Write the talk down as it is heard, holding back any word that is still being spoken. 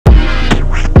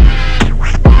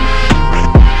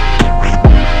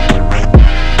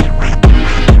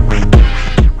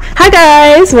Hi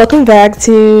guys, welcome back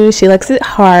to She Likes It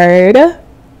Hard.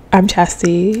 I'm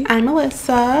Chastity. I'm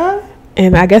Melissa.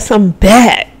 And I guess I'm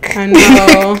back. I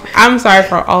know. I'm sorry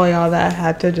for all of y'all that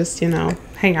had to just,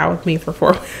 hang out with me for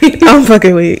 4 weeks. I'm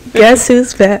fucking weak. Guess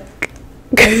who's back?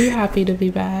 Are you happy to be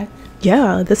back?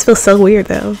 Yeah, this feels so weird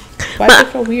though. Why does it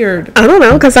feel weird? I don't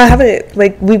know, because I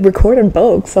haven't, we recorded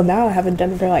both, so now I haven't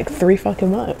done it for 3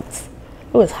 fucking months.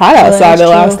 It was hot outside the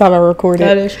last time I recorded.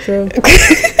 That is true.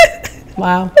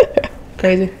 Wow.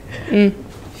 Crazy.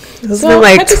 It's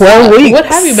been 12 weeks. What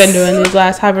have you been doing these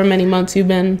last however many months you've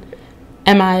been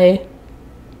MIA?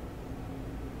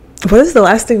 What is the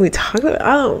last thing we talked about?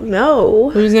 I don't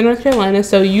know. We was in North Carolina,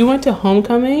 so you went to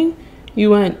homecoming.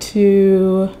 You went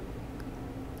to...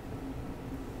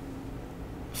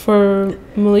 for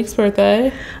Malik's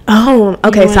birthday. Oh,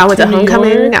 okay. So I went to New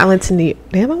homecoming. York. I went to New York.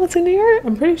 Damn, I went to New York?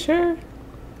 I'm pretty sure.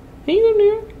 Did you go to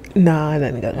New York? No, I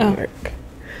didn't go to New York.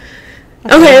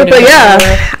 Okay, but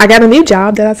yeah, I got a new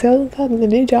job. Did I tell you about the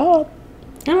new job?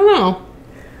 I don't know.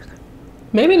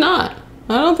 Maybe not.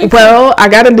 I don't think Well, I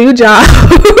got a new job.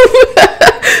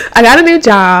 I got a new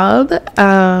job.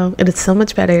 And it's so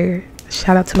much better.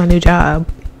 Shout out to my new job.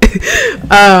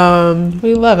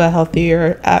 We love a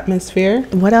healthier atmosphere.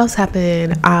 What else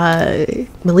happened?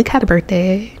 Malik had a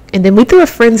birthday. And then we threw a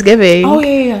Friendsgiving. Oh,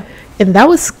 yeah. And that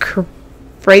was crazy.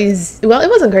 Well, it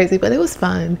wasn't crazy, but it was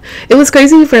fun. It was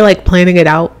crazy for planning it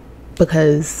out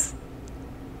because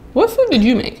What food did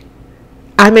you make?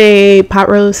 I made pot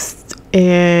roast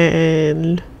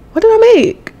and what did I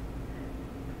make?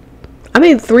 I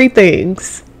made 3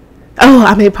 things. Oh,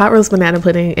 I made pot roast, banana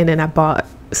pudding, and then I bought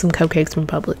some cupcakes from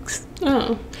Publix.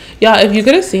 Oh, yeah. If you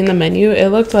could have seen the menu, it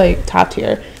looked like top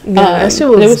tier. Yeah, that shit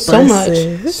was there was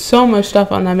so much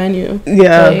stuff on that menu.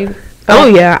 Yeah. Oh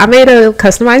yeah, I made a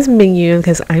customized menu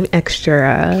because I'm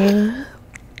extra.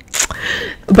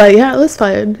 But yeah, it was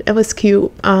fun. It was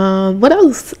cute. What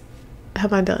else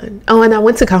have I done? Oh, and I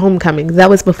went to homecoming. That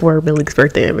was before Malik's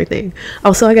birthday and everything.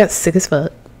 Also, I got sick as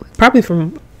fuck, probably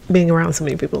from being around so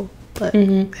many people. But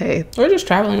hey, we're just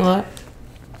traveling a lot.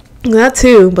 That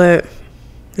too. But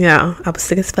yeah, I was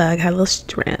sick as fuck. Had a little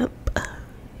strep.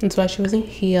 That's why she wasn't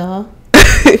here.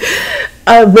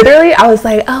 Literally I was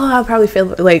like, oh, I'll probably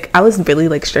feel I was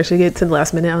really stretching it to the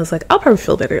last minute. I was like, I'll probably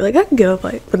feel better, I can get up,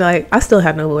 but I still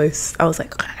had no voice. I was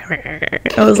like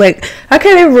I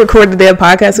can't even record the damn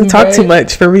podcast and talk too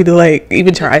much for me to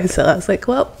even try. So I was like,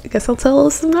 well, I guess I'll tell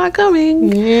us I'm not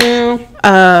coming. Yeah.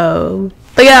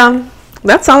 But yeah,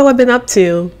 that's all I've been up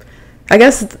to. I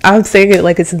guess I'm saying it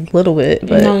like it's a little bit,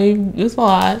 but no, it's a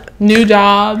lot. New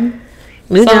job.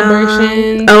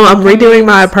 Celebration. Oh, I'm redoing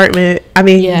my apartment. I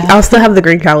mean, yeah. I'll still have the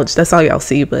green couch. That's all y'all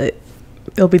see, but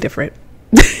it'll be different.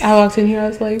 I walked in here, I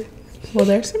was like, well,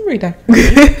 there's some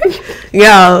redecorating.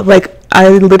 Yeah, I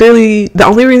literally, the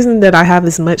only reason that I have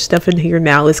as much stuff in here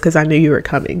now is because I knew you were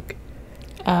coming.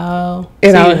 Oh,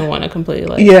 and so you didn't want to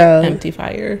completely empty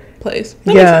your place.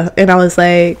 Yeah, and I was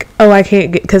like, oh, I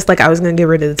can't get, because I was gonna get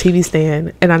rid of the TV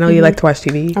stand, and I know you like to watch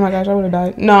TV. Oh my gosh, I would have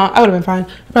died. No, I would have been fine.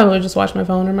 I probably would have just watched my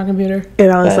phone or my computer.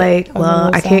 And I was like,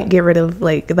 well, I can't get rid of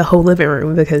the whole living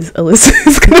room because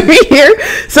Alyssa's gonna be here,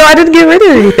 so I didn't get rid of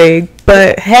anything.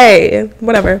 But hey,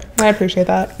 whatever. I appreciate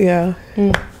that. Yeah.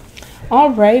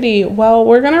 Alrighty, well,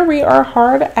 we're gonna read our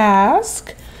hard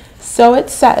ask. So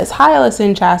it says, hi, Alyssa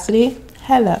and Chastity.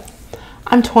 Hello.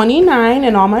 I'm 29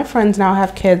 and all my friends now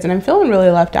have kids and I'm feeling really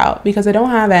left out because I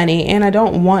don't have any and I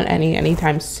don't want any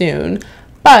anytime soon.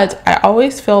 But I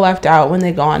always feel left out when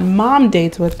they go on mom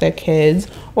dates with their kids,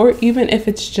 or even if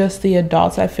it's just the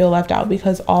adults, I feel left out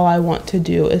because all they want to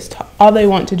do is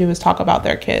talk about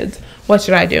their kids. What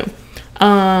should I do?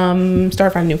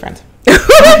 Start finding new friends.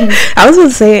 I was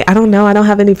gonna say, I don't know. I don't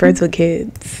have any friends with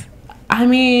kids. I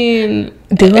mean,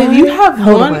 if you have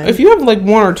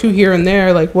one or two here and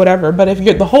there, whatever. But if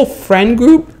the whole friend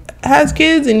group has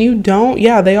kids and you don't,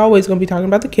 yeah, they always gonna be talking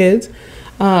about the kids,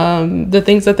 the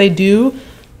things that they do.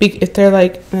 If they're I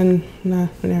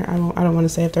don't want to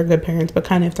say if they're good parents, but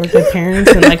kind of if they're good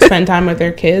parents and spend time with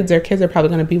their kids are probably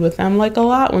gonna be with them a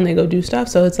lot when they go do stuff.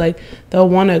 So it's they'll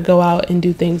want to go out and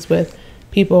do things with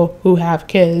people who have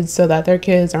kids so that their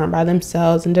kids aren't by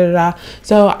themselves and da-da-da.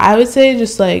 So I would say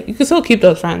just you can still keep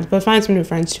those friends, but find some new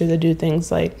friends too that do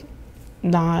things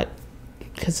not,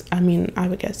 because I mean I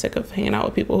would get sick of hanging out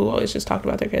with people who always just talk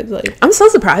about their kids. I'm so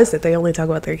surprised that they only talk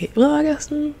about their kids. Well, I guess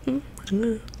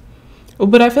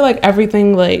but I feel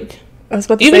everything I was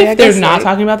about to even say, if they're not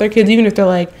talking about their kids, even if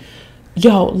they're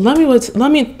yo, let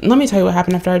me tell you what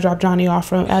happened after I dropped Johnny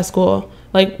off at school.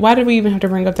 Why did we even have to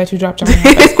bring up that you dropped Johnny off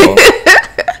at school?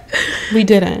 We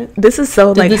didn't. This is so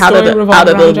out of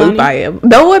the loop I am.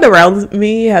 No one around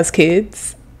me has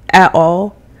kids at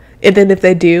all. And then if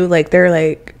they do, like, they're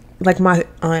like my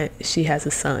aunt, she has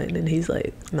a son and he's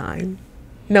like 9.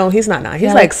 No, he's not 9.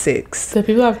 He's like 6. The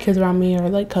people that have kids around me are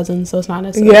like cousins, so it's not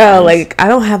necessarily. Yeah, nice. like I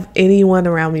don't have anyone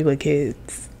around me with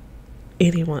kids.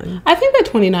 Anyone. I think by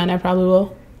 29 I probably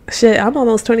will. Shit, I'm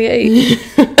almost 28.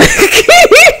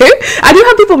 I do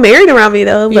have people married around me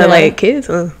though, but like kids,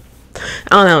 I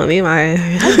don't know.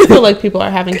 I feel like people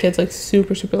are having kids like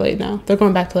super late now. They're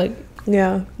going back to like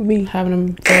me having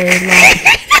them very long.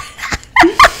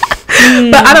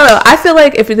 But I don't know. I feel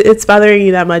like if it's bothering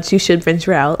you that much, you should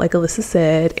venture out, like Alyssa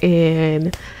said,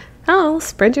 and I don't know,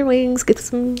 spread your wings, get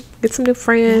some new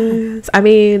friends. I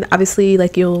mean, obviously,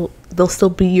 like they'll still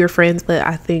be your friends, but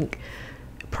I think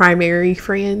primary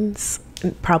friends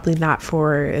probably not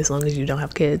for as long as you don't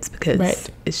have kids, because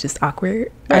it's just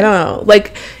awkward. I don't know.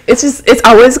 Like it's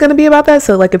always gonna be about that.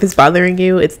 So like if it's bothering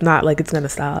you, it's not like it's gonna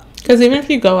stop. Because even if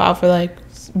you go out for like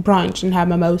brunch and have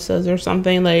mimosas or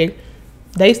something, like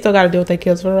they still got to deal with their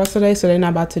kids for the rest of the day, so they're not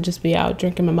about to just be out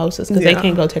drinking mimosas because they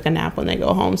can't go take a nap when they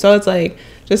go home. So it's like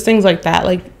just things like that.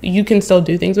 Like you can still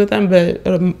do things with them, but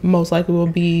it most likely will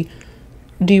be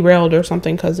derailed or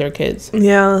something because they're kids.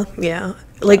 Yeah.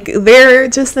 Like they're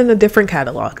just in a different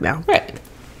catalog now. Right.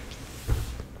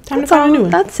 Time to find a new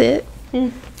one. That's it.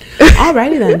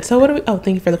 Alrighty then. So what are we? Oh,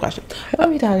 thank you for the question. What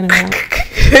are we talking about?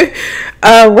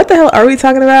 What the hell are we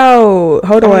talking about?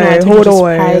 Hold on. I don't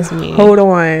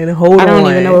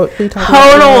even know what we're talking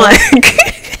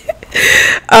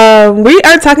about. We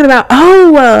are talking about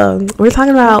we're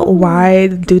talking about why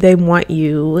don't they want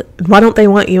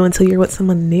you until you're with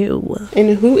someone new?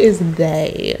 And who is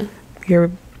they?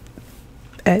 Your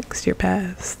ex, your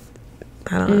past.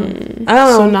 I don't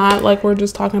know. So not like we're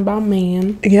just talking about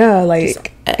man. Yeah,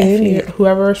 like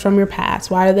whoever is from your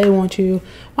past. Why do they want you?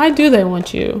 Why do they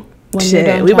want you? When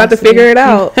shit, we about to figure it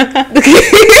out. Do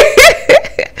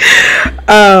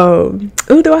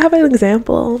I have an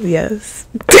example? Yes.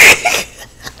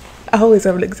 I always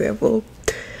have an example.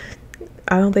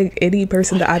 I don't think any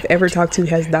person that I've ever talked to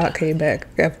has not came back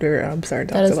after I'm sorry.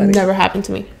 That has never happened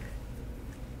to me.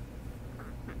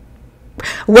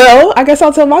 Well, I guess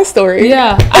I'll tell my story.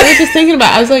 Yeah, I was just thinking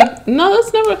about it. I was like, no,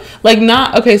 that's never like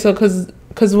not okay. So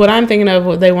because what I'm thinking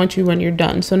of, they want you when you're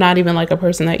done. So not even like a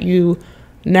person that you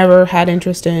never had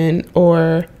interest in,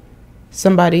 or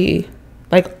somebody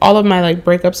like all of my like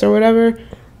breakups or whatever.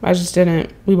 I just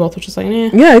didn't. We both were just like, eh.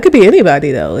 Yeah, it could be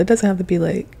anybody though. It doesn't have to be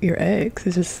like your ex.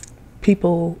 It's just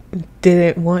people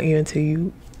didn't want you until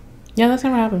you. Yeah, that's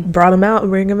never happened. Brought them out,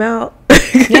 bring them out.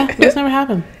 Yeah, that's never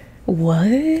happened.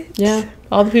 What? Yeah,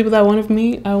 all the people that wanted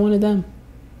me, I wanted them.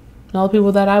 And all the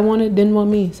people that I wanted didn't want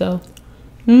me. So.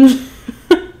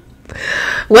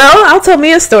 Well, I'll tell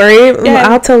me a story. Yeah.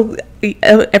 I'll tell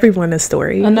everyone a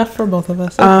story. Enough for both of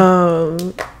us.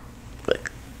 Okay.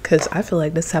 Because I feel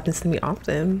like this happens to me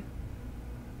often.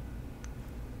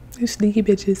 You sneaky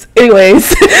bitches. Anyways,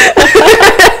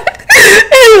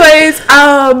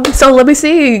 so let me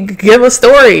see. Give a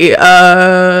story.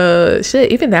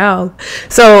 Shit, even now.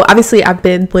 So obviously, I've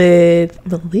been with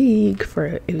the league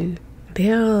for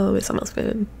it's almost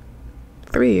been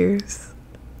 3 years.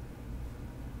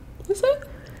 Is it?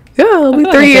 Yeah, it'll be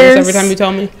 3 years. Every time you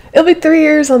tell me, it'll be 3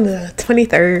 years on the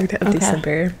 23rd of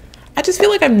December. I just feel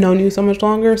like I've known you so much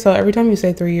longer. So every time you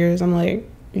say 3 years, I'm like,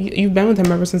 you've been with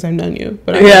him ever since I've known you.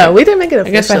 But we didn't make it official.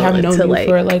 I guess I have known you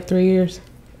for like 3 years.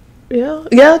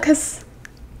 Yeah, because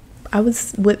I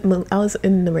was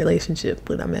in the relationship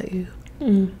when I met you.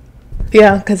 Mm.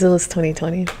 Yeah, because it was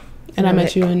 2020, and I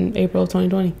met you in April of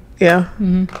 2020. Yeah.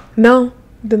 Mm-hmm. No,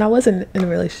 then I wasn't in a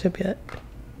relationship yet.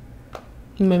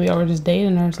 Maybe I were just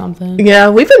dating or something. Yeah,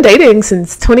 we've been dating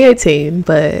since 2018,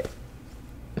 but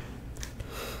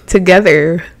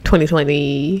together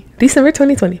 2020, December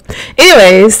 2020.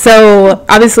 Anyways, so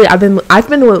obviously I've been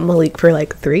with Malik for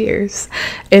like 3 years,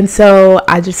 and so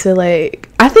I just feel like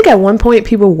I think at one point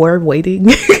people were waiting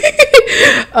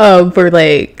for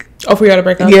like for you to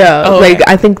break up. Yeah, like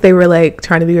I think they were like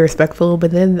trying to be respectful,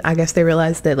 but then I guess they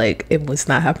realized that like it was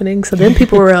not happening. So then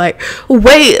people were like,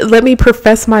 "Wait, let me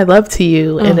profess my love to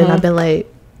you," and then I've been like.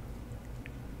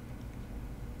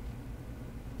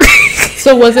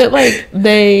 So was it like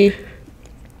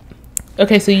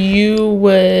okay, so you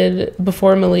would,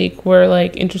 before Malik, were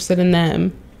like interested in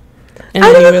them, and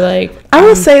then you were like, I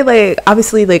would say like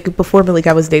obviously like before Malik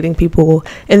I was dating people,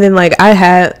 and then like I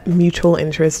had mutual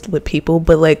interest with people,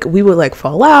 but like we would like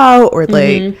fall out, or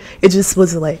like it just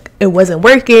was like it wasn't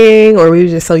working, or we were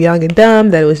just so young and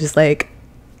dumb that it was just like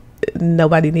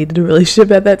nobody needed a relationship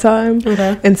at that time.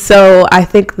 Okay. And so I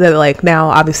think that like now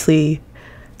obviously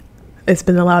it's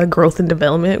been a lot of growth and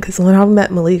development, because when I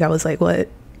met Malik I was like what,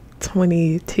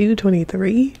 22,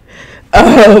 23.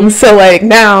 So like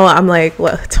now I'm like,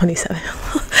 what, 27.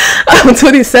 I'm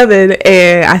 27,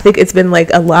 and I think it's been like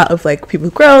a lot of like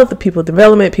people's growth, people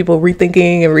development, people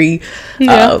rethinking and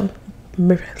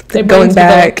going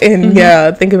back and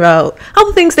thinking about all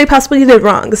the things they possibly did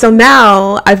wrong. So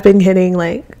now I've been getting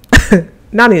like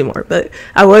not anymore, but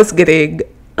I was getting,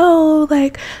 oh,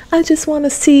 like, I just want to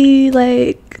see,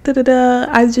 like,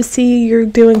 I just see you're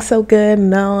doing so good.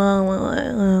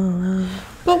 No.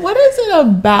 But what is it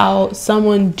about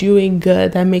someone doing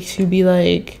good that makes you be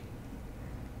like,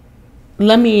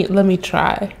 let me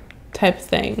try type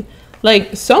thing?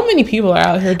 Like, so many people are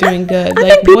out here doing good. I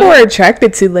think people are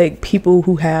attracted to, like, people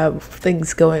who have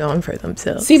things going on for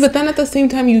themselves. See, but then at the same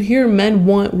time, you hear men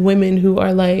want women who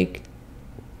are, like,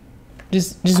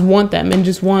 just want them and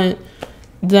just want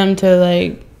them to,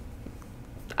 like,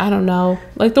 I don't know.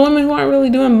 Like, the women who aren't really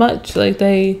doing much. Like,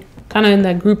 they kind of in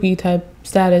that groupie type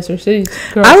status or city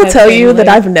girl I will tell thing, you like, that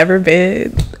I've never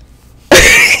been...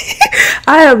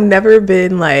 I have never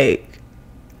been, like...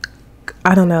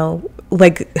 I don't know,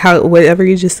 like how whatever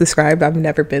you just described, I've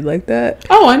never been like that.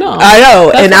 Oh, I know.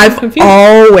 That's and I've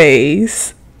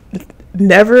always,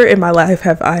 never in my life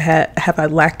have I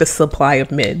lacked a supply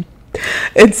of men,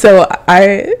 and so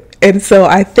I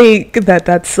think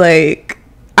that's like,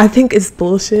 I think it's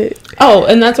bullshit. Oh,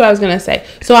 and that's what I was gonna say.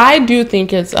 So I do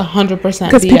think it's 100%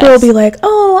 because people will be like,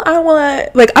 oh, I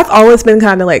want, like, I've always been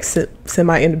kind of like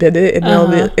semi-independent, and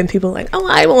and people are like, oh,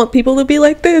 I want people to be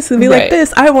like this and be like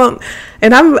this. I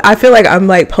feel like I'm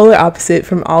like polar opposite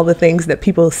from all the things that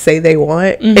people say they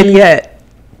want, and yet.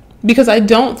 Because I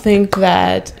don't think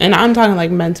that, and I'm talking like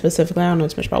men specifically, I don't know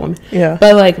as much about women. Yeah.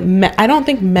 But like, I don't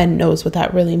think men knows what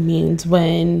that really means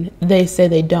when they say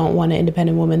they don't want an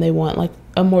independent woman. They want like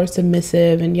a more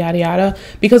submissive and yada yada.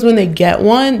 Because when they get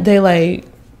one, they like,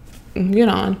 get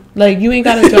on. Like, you ain't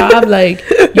got a job. Like,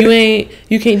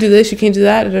 you can't do this, you can't do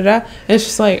that, da, da, da. And it's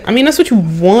just like, I mean, that's what you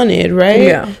wanted, right?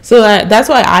 Yeah. So that's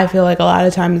why I feel like a lot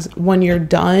of times when you're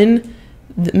done,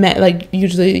 like,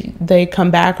 usually they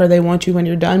come back or they want you when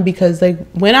you're done because they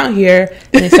went out here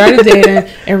and they started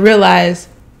dating and realized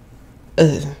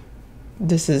this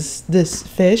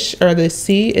fish or this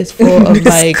sea is full of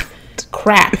like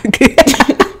crap.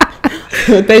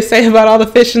 What they say about all the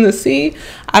fish in the sea,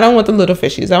 I don't want the little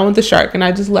fishies, I want the shark, and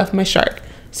I just left my shark.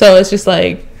 So it's just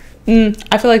like,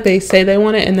 I feel like they say they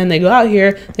want it and then they go out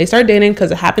here, they start dating,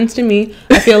 because it happens to me.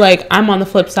 I feel like I'm on the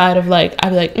flip side of like, I'd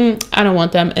be like, I don't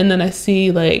want them, and then I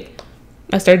see like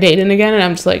I start dating again and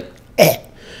I'm just like,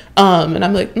 and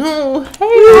I'm like, no, hey,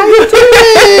 how you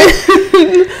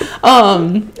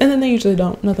doing? And then they usually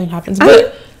don't, nothing happens.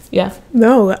 But yeah,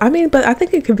 no, I mean, but I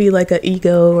think it could be like an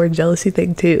ego or jealousy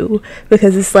thing too,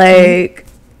 because it's like,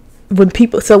 when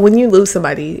you lose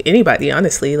somebody, anybody,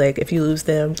 honestly, like if you lose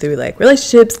them through like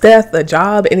relationships, death, a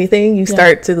job, anything, you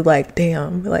start to like,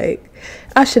 damn, like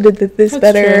I should have did this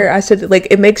better. True. I should, like,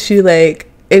 it makes you like,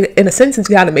 in a sense, it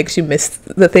kind of makes you miss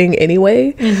the thing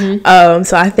anyway.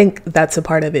 So I think that's a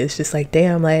part of it. It's just like,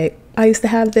 damn, like I used to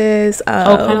have this.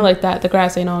 Kind of like that. The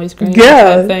grass ain't always green.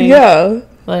 Yeah.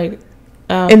 Like,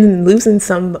 and losing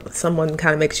someone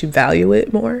kind of makes you value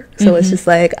it more. So it's just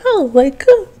like, oh, like,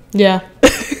 yeah.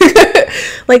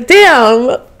 Like,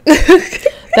 damn.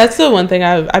 That's the one thing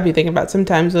I'd be thinking about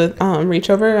sometimes with Reach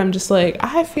Over. I'm just like,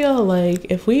 I feel like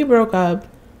if we broke up,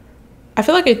 I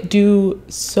feel like I'd do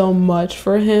so much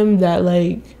for him that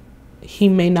like he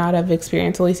may not have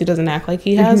experienced, at least he doesn't act like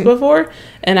he has before.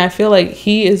 And I feel like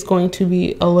he is going to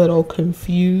be a little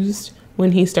confused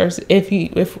when he starts,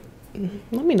 if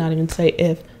let me not even say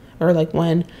if or like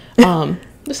when,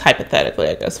 just hypothetically,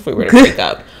 I guess, if we were to break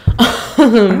up. I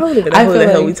don't even know who the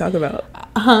hell we talking about.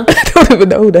 I don't even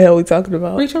know who the hell we talking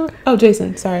about. Reach Over? Oh,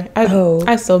 Jason. Sorry.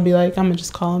 I still be like, I'm gonna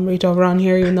just call him Reach Over on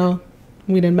here, even though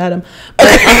we didn't met him.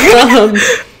 But,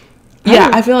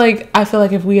 yeah, I feel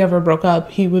like if we ever broke up,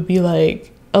 he would be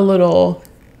like a little,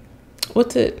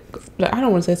 what's it? I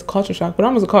don't want to say it's a culture shock, but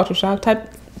almost a culture shock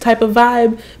type of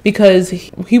vibe, because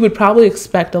he would probably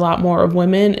expect a lot more of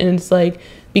women, and it's like,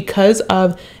 because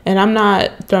of, and I'm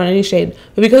not throwing any shade,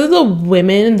 but because of the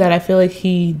women that I feel like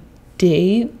he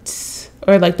dates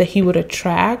or like that he would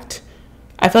attract,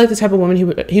 I feel like the type of woman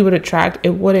he would attract, it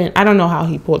wouldn't, I don't know how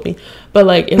he pulled me, but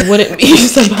like it wouldn't be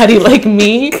somebody like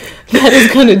me that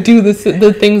is gonna do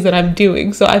the things that I'm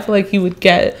doing. So I feel like he would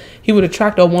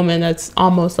attract a woman that's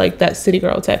almost like that city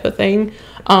girl type of thing,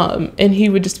 and he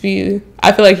would just be,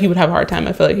 I feel like he would have a hard time.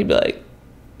 I feel like he'd be like,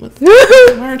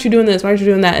 why aren't you doing this? Why aren't you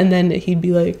doing that? And then he'd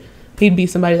be like, he'd be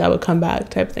somebody that would come back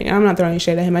type of thing. And I'm not throwing any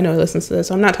shade at him. I know he listens to this,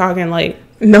 so I'm not talking like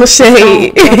no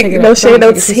shade, no shade,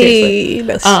 no tea,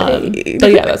 no shade.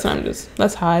 But yeah,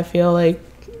 that's how I feel like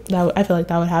that. I feel like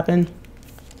that would happen.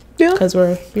 Yeah, because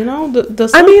we're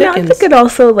the I mean, pickings. I think it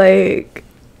also like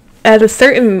at a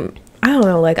certain, I don't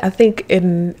know, like I think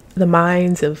in the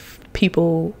minds of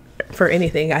people for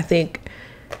anything, I think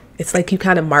it's like you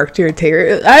kind of marked your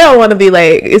territory. I don't want to be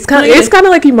like, it's kind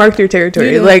of like you marked your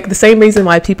territory. Yeah. Like the same reason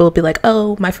why people will be like,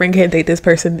 oh, my friend can't date this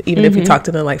person even if you talk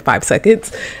to them like 5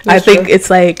 seconds. I think it's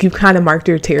like you kind of marked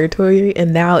your territory,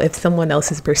 and now if someone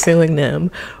else is pursuing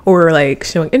them or like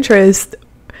showing interest,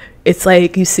 it's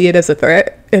like you see it as a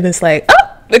threat, and it's like,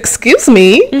 oh, excuse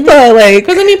me. But like,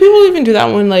 because I mean, people even do that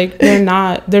when like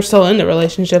they're still in the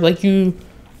relationship. Like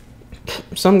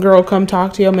some girl come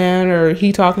talk to your man, or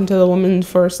he talking to the woman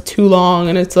for too long,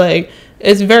 and it's like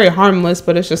it's very harmless,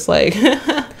 but it's just like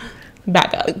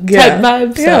back up type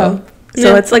vibe.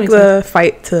 So it's like the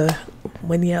fight to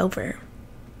win you over.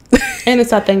 And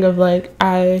it's that thing of like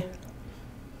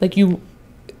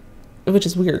which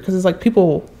is weird because it's like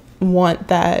people want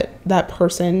that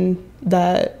person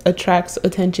that attracts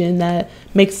attention, that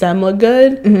makes them look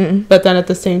good, but then at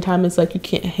the same time it's like you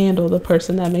can't handle the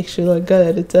person that makes you look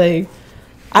good. It's like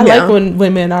I like when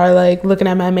women are like looking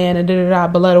at my man and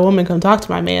but let a woman come talk to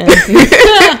my man.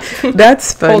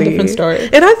 That's funny. Whole different story.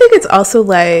 And I think it's also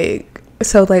like,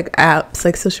 so like apps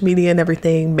like social media and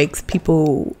everything makes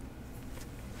people,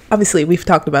 obviously we've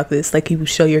talked about this, like you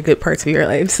show your good parts of your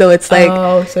life, so it's like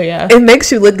it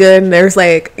makes you look good, and there's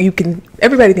like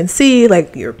everybody can see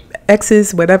like your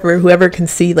exes, whoever can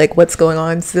see like what's going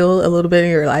on still a little bit in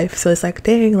your life. So it's like,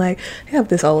 dang, like I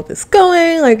have all of this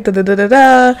going, like da da da da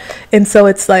da. And so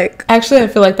it's like, actually I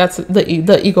feel like that's the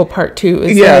ego part too.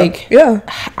 It's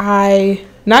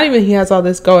not even he has all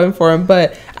this going for him,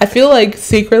 but I feel like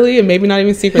secretly, and maybe not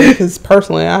even secretly, because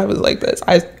personally I was like this,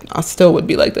 I still would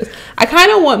be like this. I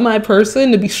kind of want my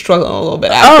person to be struggling a little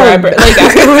bit after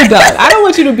we're done. I don't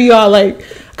want you to be all like,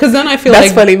 because then I feel that's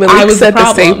like funny. Malik said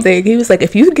the same thing. He was like,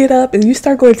 if you get up and you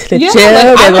start going to the gym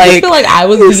and I feel like I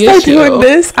was the start doing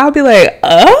this, I'll be like,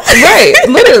 right,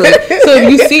 literally. So if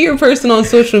you see your person on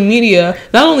social media,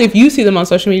 not only if you see them on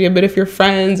social media, but if your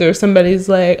friends or somebody's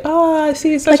like, oh, I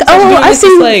see such like, oh, I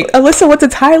see like Alyssa went to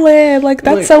Thailand, like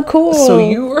that's like, so cool. So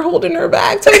you were holding her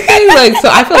back type thing. Like, so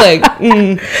I feel like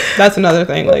that's another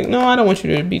thing. Like, no, I don't want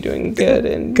you to be doing good,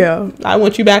 and I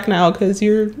want you back now because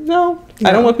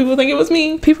I don't want people to think it was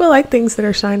me. People like things that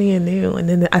are shiny and new, and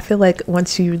then I feel like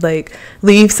once you like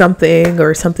leave something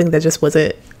or something that just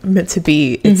wasn't meant to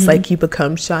be, it's like you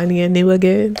become shiny and new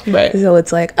again. Right. So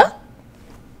it's like, oh,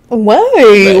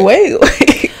 wait.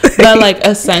 But like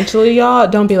essentially, y'all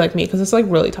don't be like me, because it's like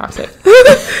really toxic.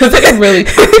 It's like a really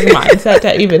toxic mindset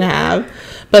to even have.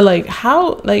 But like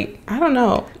how, like I don't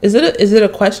know. Is it a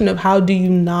question of how do you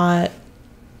not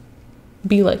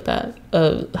be like that?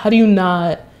 How do you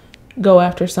not go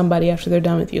after somebody after they're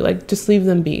done with you? Like just leave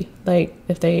them be. Like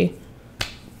if they,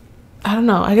 I don't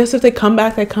know, I guess if they come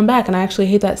back, they come back. And I actually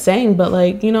hate that saying, but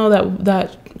like,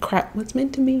 that crap, what's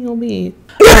meant to be will be.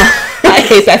 I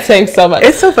hate that saying so much.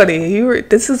 It's so funny.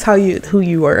 This is who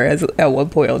you were at one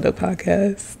point on the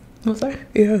podcast. Was that?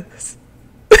 Yes.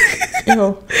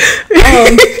 Ew.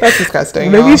 That's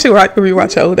disgusting. Maybe you should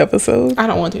rewatch your old episode. I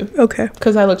don't want to. Okay.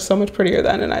 Because I looked so much prettier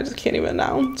then, and I just can't even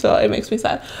now. So it makes me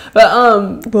sad.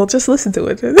 But well, just listen to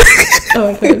it.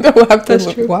 Okay. We'll have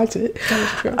to watch it.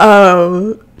 That's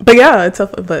true. But yeah, it's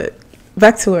tough. But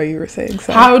back to what you were saying.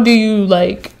 So. How do you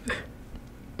like?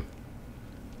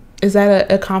 Is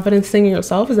that a confidence thing in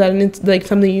yourself? Is that like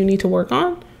something you need to work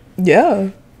on? Yeah.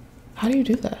 How do you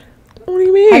do that? What do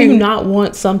you mean? How do you not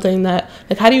want something that,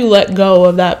 like, how do you let go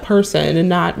of that person and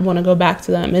not want to go back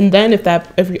to them? And then if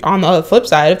on the other flip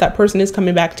side, if that person is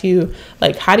coming back to you,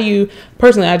 like, how do you,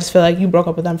 personally, I just feel like you broke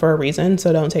up with them for a reason,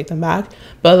 so don't take them back.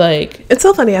 But like, it's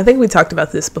so funny. I think we talked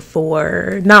about this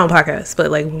before, not on podcast,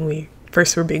 but like when we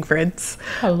first were being friends.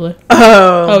 Probably.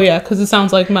 Oh yeah, because it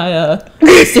sounds like my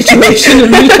situation of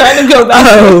me trying to go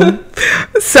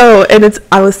back. So, and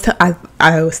I was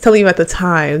telling you at the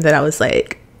time that I was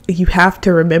like, you have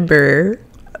to remember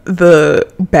the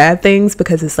bad things,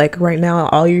 because it's like right now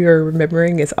all you're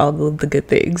remembering is all of the good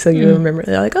things. So you remember,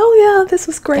 they're like, oh yeah, this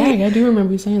was great. Dang, I do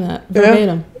remember you saying that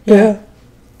verbatim. Yeah.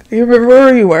 You remember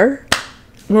where you were?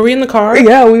 Were we in the car?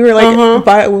 Yeah, we were like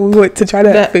when we went to try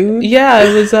that food. Yeah,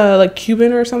 it was like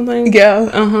Cuban or something.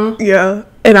 Yeah. Yeah.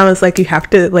 And I was like, you have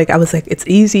to, like, I was like, it's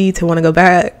easy to want to go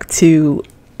back to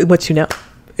what you know.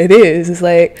 It is. It's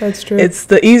like, that's true. It's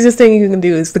the easiest thing you can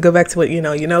do is to go back to what you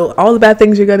know. All the bad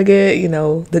things you're gonna get.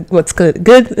 What's good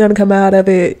gonna come out of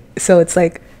it. So it's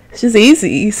like, It's just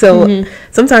easy. So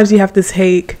sometimes you have to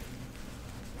take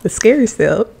the scary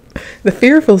step, the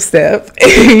fearful step.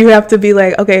 You have to be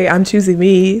like, okay, I'm choosing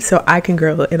me so I can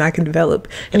grow and I can develop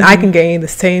and I can gain the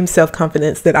same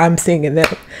self-confidence that I'm seeing in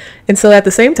them. And so at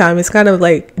the same time, it's kind of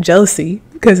like jealousy,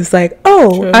 because it's like,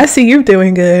 oh, true, I see you're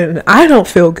doing good and I don't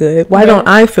feel good. Why don't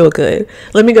I feel good?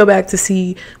 Let me go back to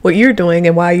see what you're doing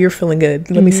and why you're feeling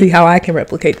good. Let me see how I can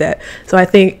replicate that. So I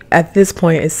think at this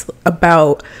point, it's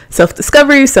about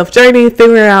self-discovery, self-journey,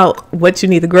 figuring out what you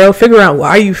need to grow, figure out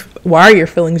why you're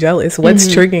feeling jealous, what's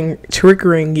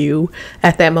triggering you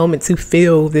at that moment to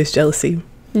feel this jealousy.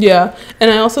 Yeah.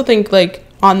 And I also think, like,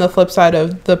 on the flip side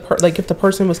of like, if the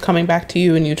person was coming back to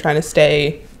you and you trying to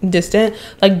stay distant,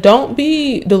 like, don't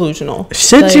be delusional.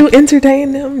 Should you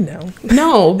entertain them?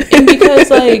 No. And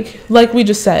because like we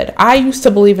just said, I used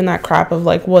to believe in that crap of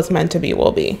like, what's meant to be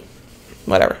will be,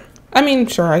 whatever. I mean,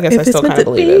 sure, I guess I still kind of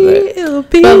believe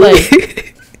it, but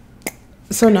like,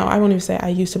 so no, I won't even say I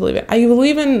used to believe it. I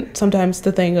believe in sometimes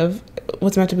the thing of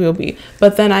what's meant to be will be,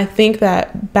 but then I think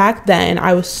that back then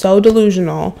I was so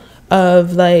delusional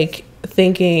of like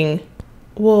thinking,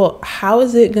 well, how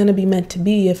is it going to be meant to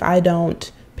be if I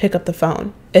don't pick up the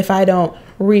phone, if I don't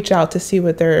reach out to see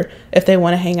if they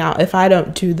want to hang out, if I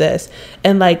don't do this?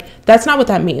 And like, that's not what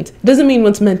that means. It doesn't mean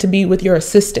what's meant to be with your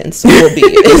assistance will be.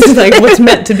 It's like, what's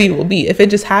meant to be will be. If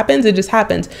it just happens, it just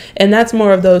happens. And that's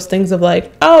more of those things of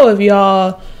like, oh, if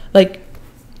y'all like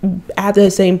at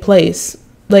the same place,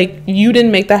 like you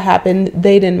didn't make that happen,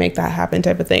 they didn't make that happen,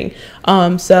 type of thing.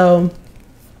 So,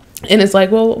 and it's like,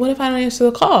 well, what if I don't answer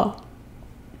the call?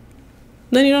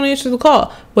 Then you don't answer the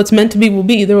call. What's meant to be will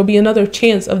be. There will be another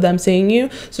chance of them seeing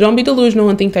you. So don't be delusional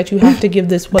and think that you have to give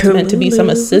this what's meant to be some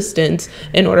assistance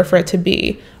in order for it to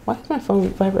be. Why is my phone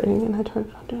vibrating and I turned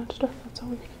it on do not disturb? That's so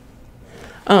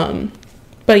weird.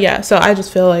 But yeah, so I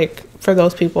just feel like for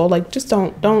those people, like, just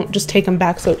don't just take them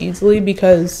back so easily,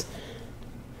 because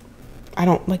I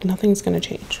don't, like, nothing's gonna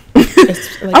change.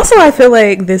 Like, also, I feel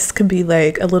like this could be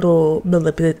like a little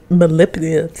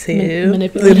manipulative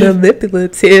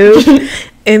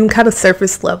and kind of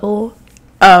surface level.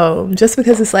 Just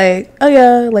because it's like, oh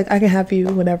yeah, like I can have you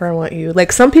whenever I want you.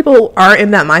 Like some people are in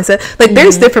that mindset. Like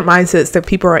there's different mindsets that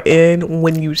people are in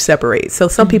when you separate. So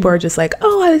some people are just like,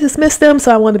 oh, I just missed them,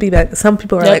 so I want to be back. Some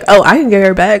people are like, oh, I can get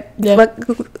her back.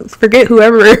 Forget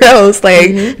whoever else.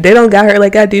 Like they don't got her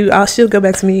like I do. She'll go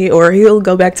back to me, or he'll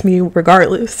go back to me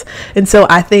regardless. And so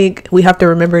I think we have to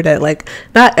remember that like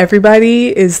not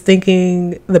everybody is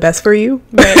thinking the best for you.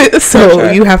 Right. So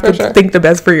you have to think the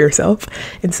best for yourself.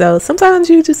 And so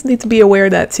sometimes you just need to be aware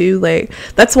of that too. Like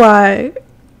that's why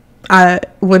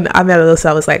when I met Alyssa,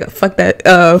 I was like, fuck that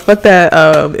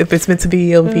if it's meant to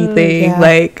be, it'll be thing. Yeah.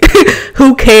 Like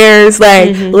who cares?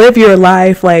 Like live your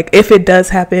life. Like if it does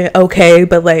happen, okay,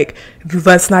 but like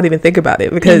let's not even think about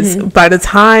it, because by the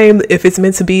time if it's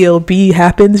meant to be, it'll be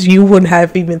happens, you wouldn't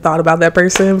have even thought about that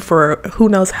person for who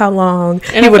knows how long.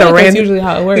 And you would have that's usually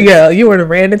how it works. Yeah, you would have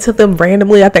ran into them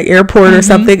randomly at the airport or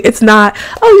something. It's not,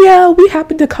 oh yeah, we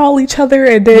happened to call each other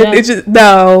and then it's just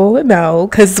no,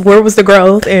 because where was the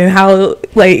growth and how,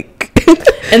 like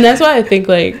and that's why I think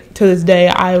like to this day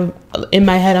in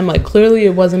my head I'm like, clearly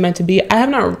it wasn't meant to be. I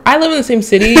live in the same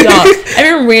city, y'all. I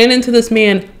haven't ran into this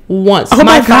man once. Oh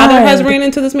my father has ran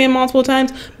into this man multiple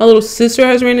times. My little sister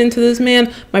has ran into this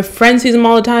man. My friend sees him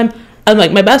all the time. And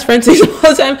like my best friend sees him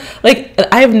all the time. Like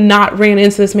I have not ran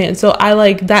into this man. So I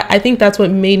like that. I think that's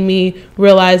what made me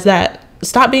realize that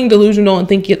stop being delusional and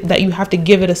think that you have to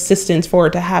give it assistance for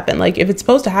it to happen. Like if it's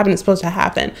supposed to happen, it's supposed to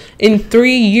happen. In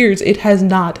 3 years, it has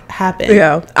not happened.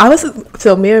 Yeah,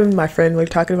 me and my friend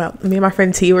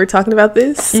T were talking about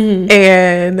this,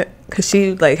 and because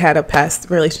she like had a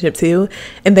past relationship too,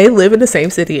 and they live in the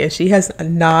same city, and she has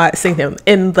not seen him.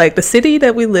 And like the city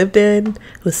that we lived in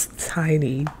was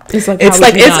tiny.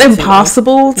 It's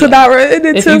impossible to not run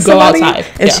into somebody.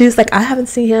 And she's like, I haven't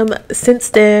seen him since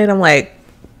then. I'm like,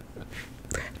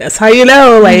 that's how you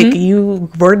know, like you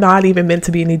were not even meant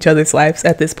to be in each other's lives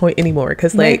at this point anymore,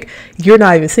 because like you're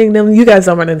not even seeing them, you guys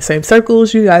don't run in the same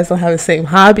circles, you guys don't have the same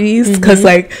hobbies, because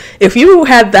like if you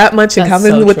had that much in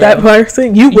common with that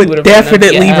person, you would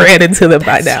definitely ran into them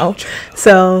by now.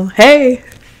 So hey,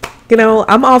 you know,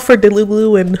 I'm all for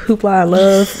Delulu and Hoopla I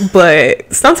love,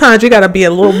 but sometimes you gotta be a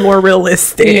little more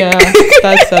realistic. Yeah,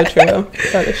 that's so true.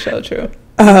 That is so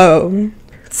true.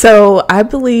 So I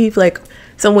believe like,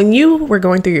 so when you were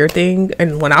going through your thing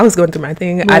and when I was going through my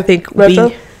thing, I think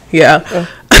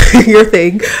your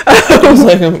thing.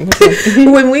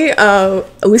 When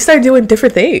we started doing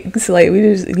different things, like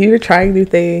you were trying new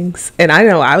things, and I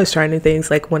know I was trying new things.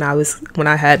 Like when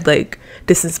I had like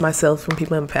distanced myself from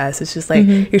people in the past, it's just like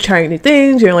you're trying new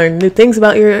things, you're learning new things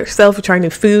about yourself, you're trying new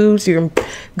foods, you're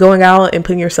going out and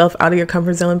putting yourself out of your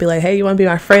comfort zone and be like, hey, you want to be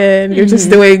my friend? You're just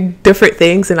doing different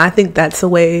things, and I think that's a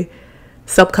way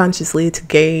subconsciously to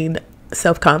gain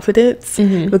self-confidence,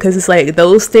 because it's like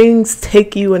those things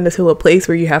take you into a place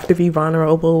where you have to be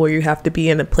vulnerable, where you have to be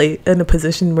in a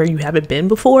position where you haven't been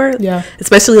before,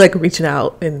 especially like reaching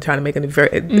out and trying to make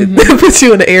put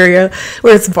you in an area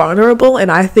where it's vulnerable. And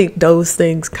I think those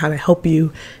things kind of help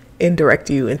you and direct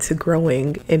you into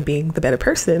growing and being the better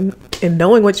person and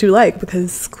knowing what you like,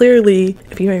 because clearly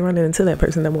if you ain't running into that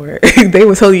person no more, they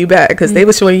was holding you back because they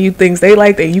was showing you things they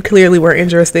liked and you clearly weren't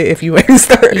interested if you ain't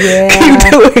start keep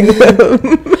doing them.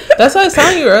 That's what I was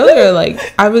telling you earlier. Like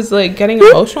I was like getting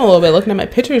emotional a little bit looking at my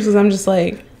pictures, because I'm just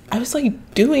like, I was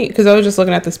like doing, because I was just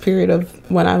looking at this period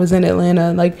of when I was in Atlanta,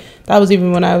 and like that was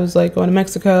even when I was like going to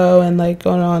Mexico and like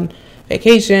going on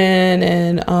vacation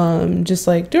and just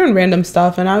like doing random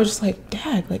stuff, and I was just like,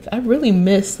 dang, like I really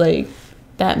miss like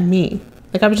that me.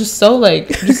 Like I was just so like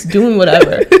just doing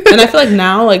whatever. And I feel like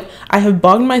now like I have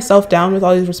bogged myself down with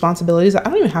all these responsibilities. I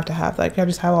don't even have to have, like I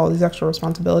just have all these extra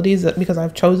responsibilities because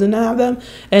I've chosen to have them,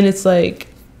 and it's like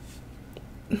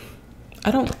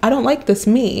I don't like this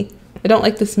me. I don't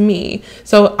like this me.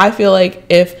 So I feel like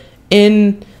if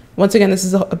once again, this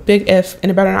is a big if,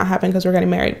 and it better not happen because we're getting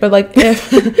married. But like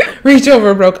if Reach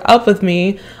Over broke up with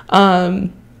me,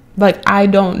 like I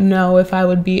don't know if I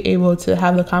would be able to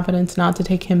have the confidence not to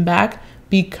take him back,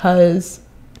 because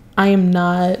I'm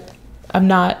not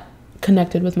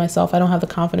connected with myself. I don't have the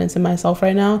confidence in myself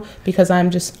right now because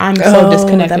I'm so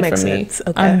disconnected from me.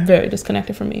 Okay. I'm very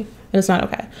disconnected from me, and it's not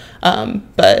okay.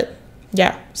 But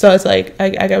yeah, so it's like I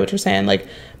get what you're saying. Like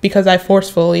because I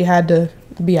forcefully had to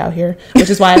be out here, which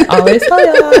is why I always tell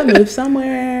y'all move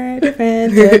somewhere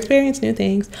different to experience new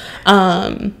things.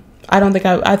 I don't think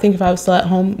I think if I was still at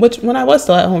home, which when I was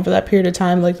still at home for that period of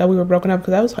time, like that we were broken up,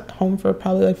 because I was home for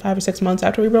probably like 5 or 6 months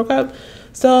after we broke up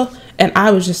still, and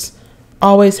I was just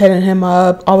always hitting him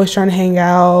up, always trying to hang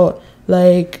out,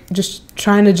 like just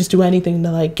trying to just do anything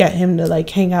to like get him to like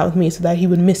hang out with me so that he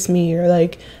would miss me, or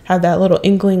like have that little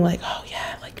inkling like, oh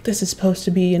yeah, like this is supposed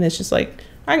to be. And it's just like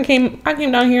I came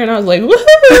down here and I was like, woohoo!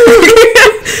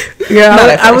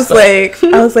 Yeah, I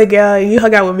was like, yeah, you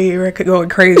hung out with me, you're going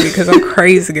crazy because I'm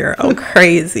crazy, girl. I'm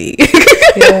crazy.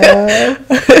 Yeah.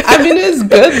 I mean, it's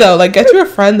good though. Like, get you a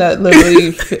friend that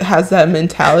literally has that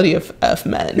mentality of F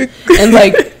men, and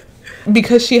like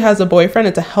because she has a boyfriend,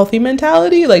 it's a healthy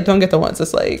mentality. Like, don't get the ones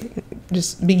that's like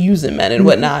just be using men and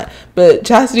whatnot. But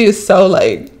Chastity is so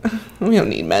like, we don't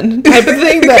need men type of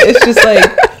thing, that it's just like,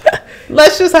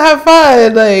 let's just have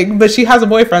fun. Like, but she has a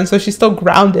boyfriend, so she's still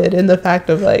grounded in the fact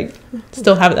of like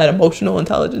still having that emotional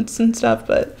intelligence and stuff.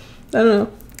 But I don't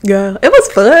know. Yeah, it was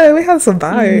fun. We had some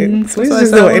vibes. We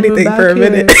just doing anything for a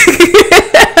minute.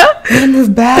 I'm gonna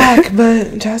move back,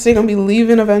 but Chastity gonna be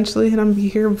leaving eventually, and I'm gonna be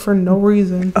here for no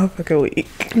reason. Oh, fuck a week.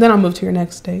 And then I'll move to your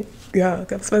next state. Yeah,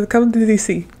 come to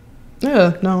DC.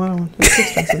 Yeah, no, I don't want. It's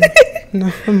expensive.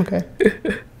 No, I'm okay.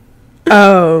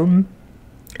 Oh,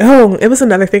 it was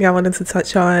another thing I wanted to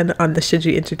touch on the should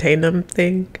you entertain them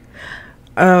thing.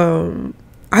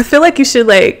 I feel like you should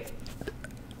like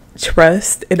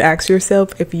trust and ask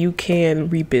yourself if you can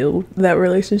rebuild that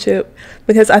relationship,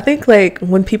 because I think like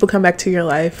when people come back to your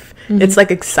life, it's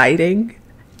like exciting.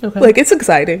 Okay. Like it's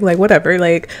exciting, like whatever,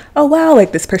 like, oh wow,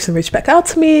 like this person reached back out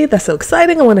to me, that's so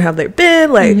exciting, I wonder how they've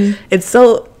been, like it's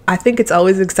so, I think it's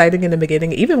always exciting in the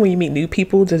beginning, even when you meet new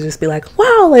people, to just be like,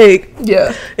 wow, like,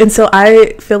 yeah. And so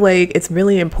I feel like it's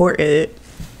really important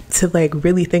to like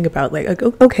really think about like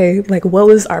okay, like what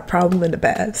was our problem in the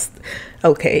past?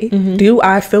 Okay, do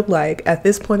I feel like at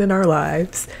this point in our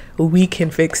lives we can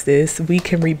fix this, we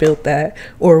can rebuild that,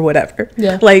 or whatever?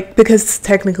 Yeah. Like, because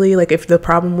technically, like if the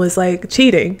problem was like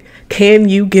cheating, can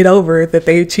you get over that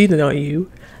they cheated on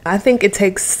you? I think it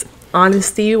takes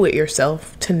honesty with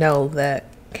yourself to know that,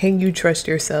 can you trust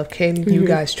yourself? Can you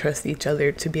guys trust each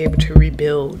other to be able to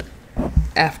rebuild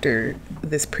after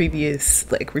this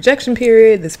previous like rejection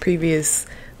period, this previous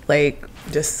like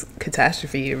just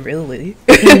catastrophe, really?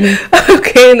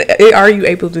 Are you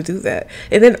able to do that?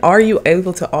 And then are you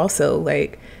able to also,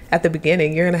 like at the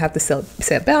beginning, you're gonna have to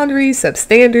set boundaries, set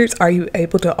standards. Are you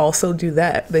able to also do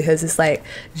that? Because it's like,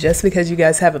 just because you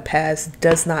guys have a past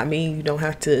does not mean you don't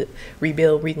have to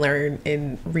rebuild, relearn,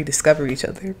 and rediscover each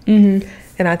other. And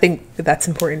I think that's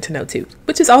important to know too,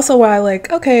 which is also why,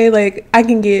 like, okay, like I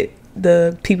can get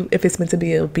the people, if it's meant to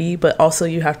be, it'll be. But also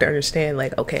you have to understand,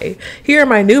 like, okay, here are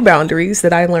my new boundaries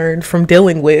that I learned from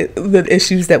dealing with the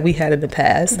issues that we had in the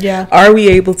past. Yeah. Are we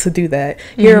able to do that?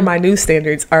 Here are my new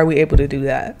standards. Are we able to do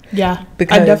that? Yeah.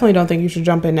 Because I definitely don't think you should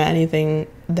jump into anything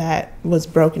that was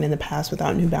broken in the past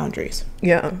without new boundaries.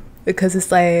 Yeah. Because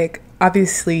it's like,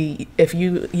 obviously, if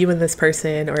you and this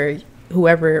person or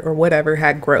whoever or whatever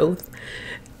had growth,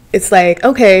 it's like,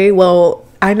 okay, well,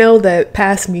 I know that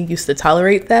past me used to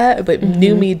tolerate that, but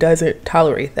new me doesn't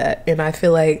tolerate that. And I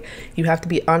feel like you have to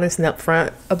be honest and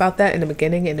upfront about that in the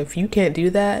beginning. And if you can't do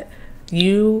that,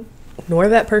 you nor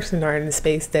that person are in a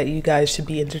space that you guys should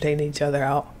be entertaining each other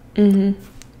out. And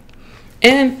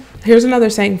here's another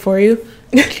saying for you.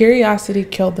 Curiosity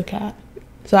killed the cat.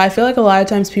 So I feel like a lot of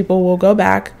times people will go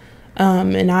back,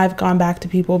 and I've gone back to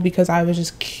people because I was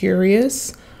just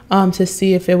curious to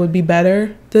see if it would be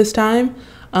better this time.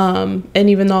 And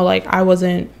even though, like, I was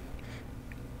doing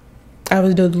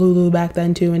Lulu back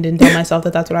then too, and didn't tell myself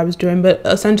that that's what I was doing, but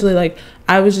essentially, like,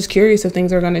 I was just curious if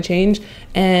things are going to change,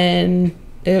 and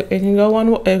it can go one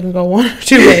or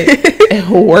two ways. It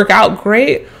will work out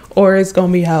great, or it's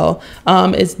gonna be hell.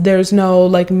 There's no,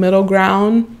 like, middle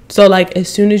ground. So, like, as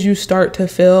soon as you start to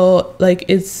feel like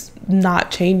it's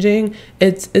not changing,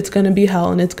 it's gonna be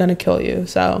hell and it's gonna kill you.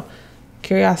 So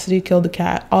curiosity killed the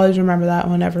cat. Always remember that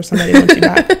whenever somebody wants you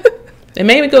back. It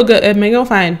may go good, it may go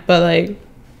fine, but, like,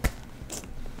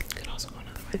 it could also go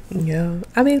another way. Yeah.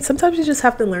 I mean, sometimes you just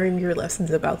have to learn your lessons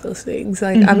about those things.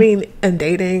 Like, I mean, in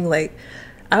dating, like,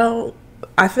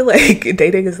 I feel like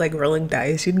dating is like rolling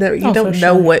dice. You don't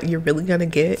know what you're really gonna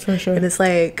get. For sure. And it's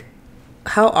like,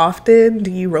 how often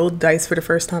do you roll dice for the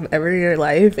first time ever in your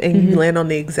life and you land on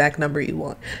the exact number you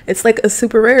want? It's like a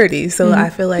super rarity. So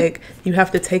I feel like you have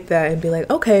to take that and be like,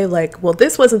 okay, like, well,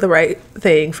 this wasn't the right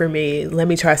thing for me. Let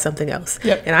me try something else.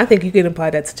 Yep. And I think you can apply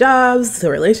that to jobs, to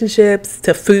relationships,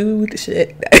 to food,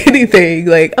 shit, anything.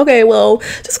 Like, okay, well,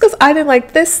 just because I didn't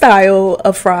like this style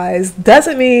of fries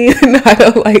doesn't mean I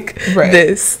don't like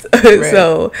this.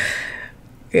 So,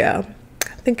 yeah,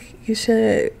 I think you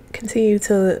should continue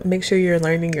to make sure you're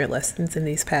learning your lessons in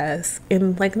these paths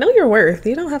and, like, know your worth.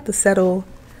 You don't have to settle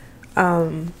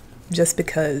just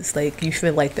because, like, you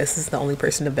feel like this is the only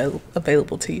person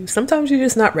available to you. Sometimes you're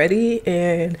just not ready,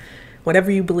 and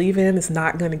whatever you believe in is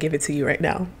not going to give it to you right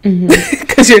now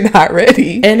because you're not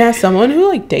ready. And as someone who,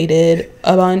 like, dated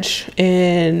a bunch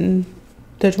in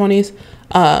the 20s,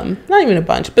 not even a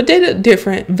bunch, but dated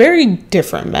very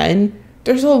different men,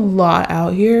 there's a lot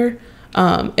out here.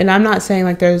 And I'm not saying,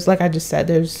 like, there's, like I just said,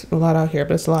 there's a lot out here,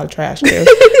 but it's a lot of trash too.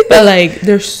 But, like,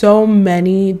 there's so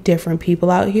many different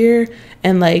people out here,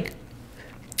 and, like,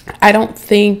 I don't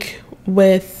think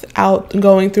without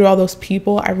going through all those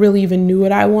people, I really even knew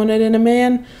what I wanted in a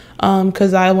man.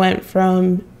 Because I went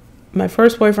from my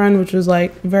first boyfriend, which was,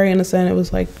 like, very innocent. It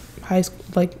was, like, high school,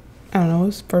 like, I don't know, it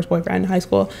was first boyfriend in high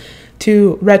school,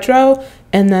 to retro.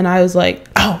 And then I was like,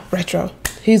 oh, retro.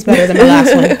 He's better than my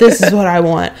last one. This is what I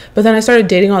want. But then I started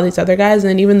dating all these other guys,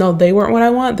 and even though they weren't what I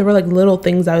want, there were, like, little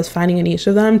things I was finding in each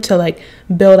of them to, like,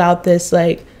 build out this,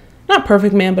 like, not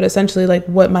perfect man, but essentially, like,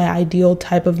 what my ideal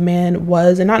type of man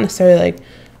was. And not necessarily,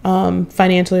 like,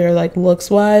 financially or, like,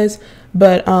 looks wise,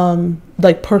 but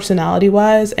like, personality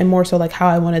wise, and more so, like, how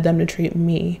I wanted them to treat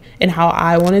me and how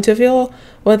I wanted to feel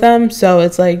with them. So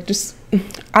it's like, just,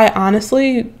 I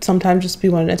honestly sometimes just be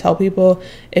wanting to tell people,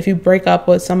 if you break up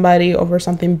with somebody over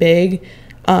something big,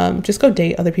 just go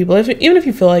date other people. Even if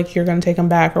you feel like you're going to take them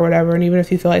back or whatever, and even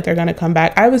if you feel like they're going to come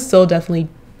back, I would still definitely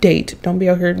date. Don't be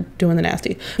out here doing the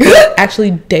nasty. But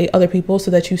actually date other people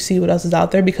so that you see what else is out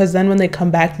there, because then when they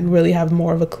come back, you really have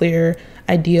more of a clear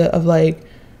idea of, like,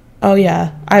 oh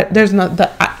yeah,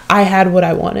 I had what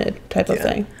I wanted type of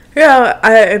thing. Yeah,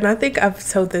 I think I've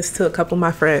told this to a couple of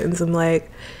my friends. I'm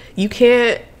like, you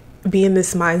can't be in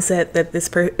this mindset that this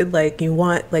like, you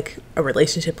want, like, a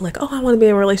relationship, like, oh, I want to be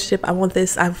in a relationship, I want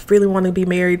this, I really want to be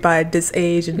married by this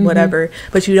age and whatever,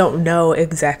 but you don't know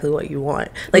exactly what you want.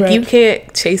 Like, you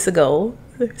can't chase a goal,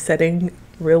 setting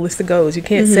realistic goals. You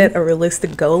can't set a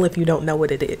realistic goal if you don't know what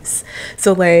it is.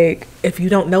 So, like, if you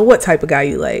don't know what type of guy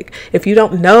you like, if you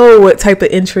don't know what type of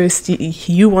interest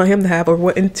you want him to have, or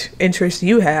what interest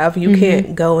you have, you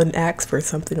can't go and ask for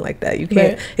something like that. You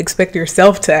can't expect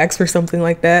yourself to ask for something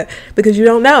like that because you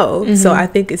don't know. So I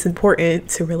think it's important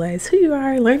to realize who you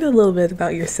are, learn a little bit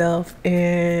about yourself,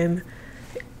 and,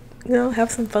 you know,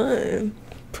 have some fun.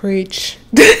 Preach.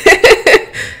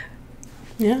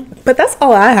 Yeah. But that's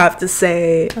all I have to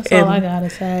say. That's all I gotta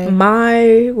say.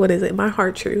 My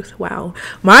heart truth. Wow.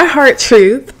 My heart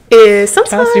truth is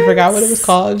sometimes Chastity forgot what it was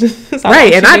called.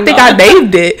 Right, and I think I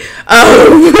named it.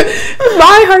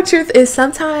 My hard truth is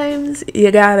sometimes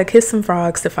you gotta kiss some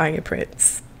frogs to find your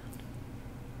prince.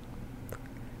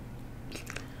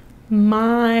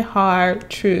 My hard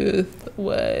truth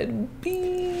would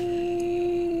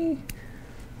be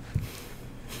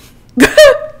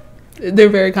they're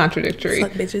very contradictory.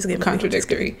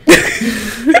 Contradictory.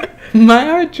 My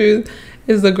hard truth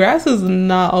is the grass is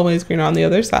not always green on the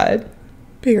other side.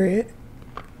 Period.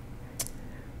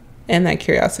 And that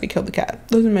curiosity killed the cat.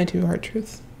 Those are my 2 hard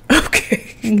truths.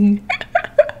 Okay. Mm-hmm.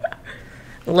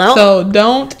 Well, so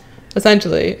don't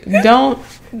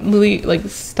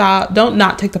stop. Don't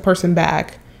not take the person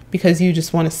back because you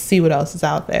just want to see what else is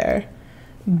out there.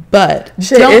 But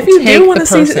don't if you take do want to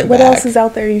see what back. else is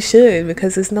out there, you should,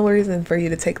 because there's no reason for you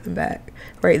to take them back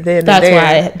right then. That's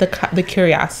why the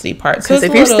curiosity part. Because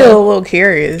if you're still a little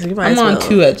curious, you might. I'm on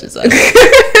 2 edges.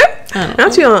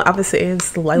 Not you on opposite ends,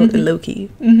 slightly low key.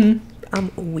 Mm-hmm.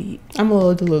 I'm weak. I'm a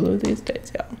little delulu these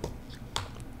days, y'all.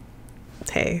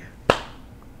 Hey.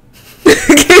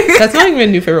 That's not even a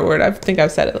new favorite word. I think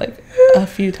I've said it like a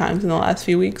few times in the last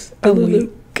few weeks.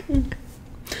 Delulu.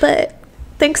 But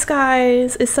thanks,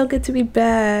 guys. It's so good to be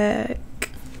back.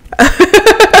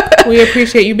 We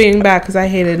appreciate you being back because I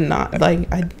hated not like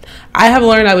I have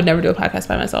learned I would never do a podcast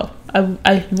by myself.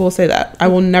 I will say that I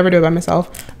will never do it by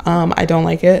myself. I don't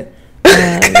like it.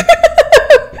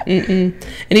 And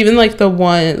even like the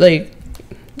one like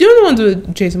doing the ones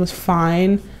with Jason was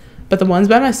fine, but the ones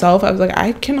by myself I was like,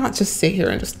 I cannot just sit here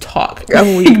and just talk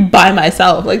by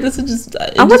myself. Like this is just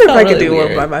I wonder if I could do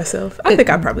one by myself. I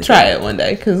think I probably try it one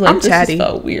day because like I'm this chatty. just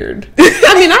felt weird.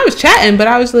 I mean I was chatting, but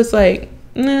I was just like,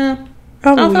 nah,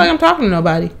 I don't feel like I'm talking to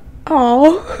nobody.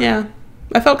 Oh yeah,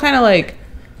 I felt kind of like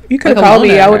you could have called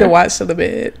me. I would have watched on the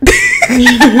bed.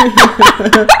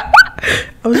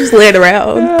 I was just laying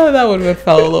around. Oh, that would have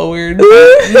felt a little weird.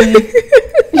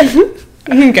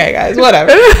 Okay, guys,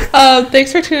 whatever.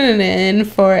 Thanks for tuning in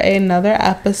for another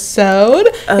episode.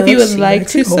 If you would like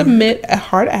to submit a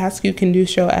hard ask, you can do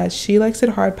so at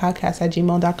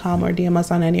shelikesithardpodcast@gmail.com or DM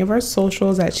us on any of our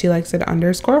socials at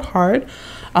shelikesith_hard.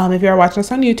 If you are watching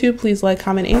us on YouTube, please like,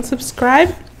 comment, and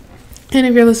subscribe. And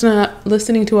if you're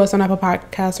listening to us on Apple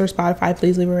Podcasts or Spotify,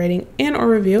 please leave a rating and or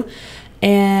review.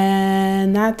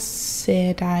 And that's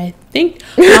it, I think.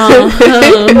 We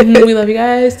love you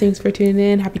guys. Thanks for tuning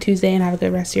in. Happy Tuesday and have a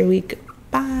good rest of your week.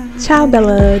 Bye. Ciao,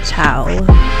 Bella.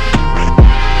 Ciao.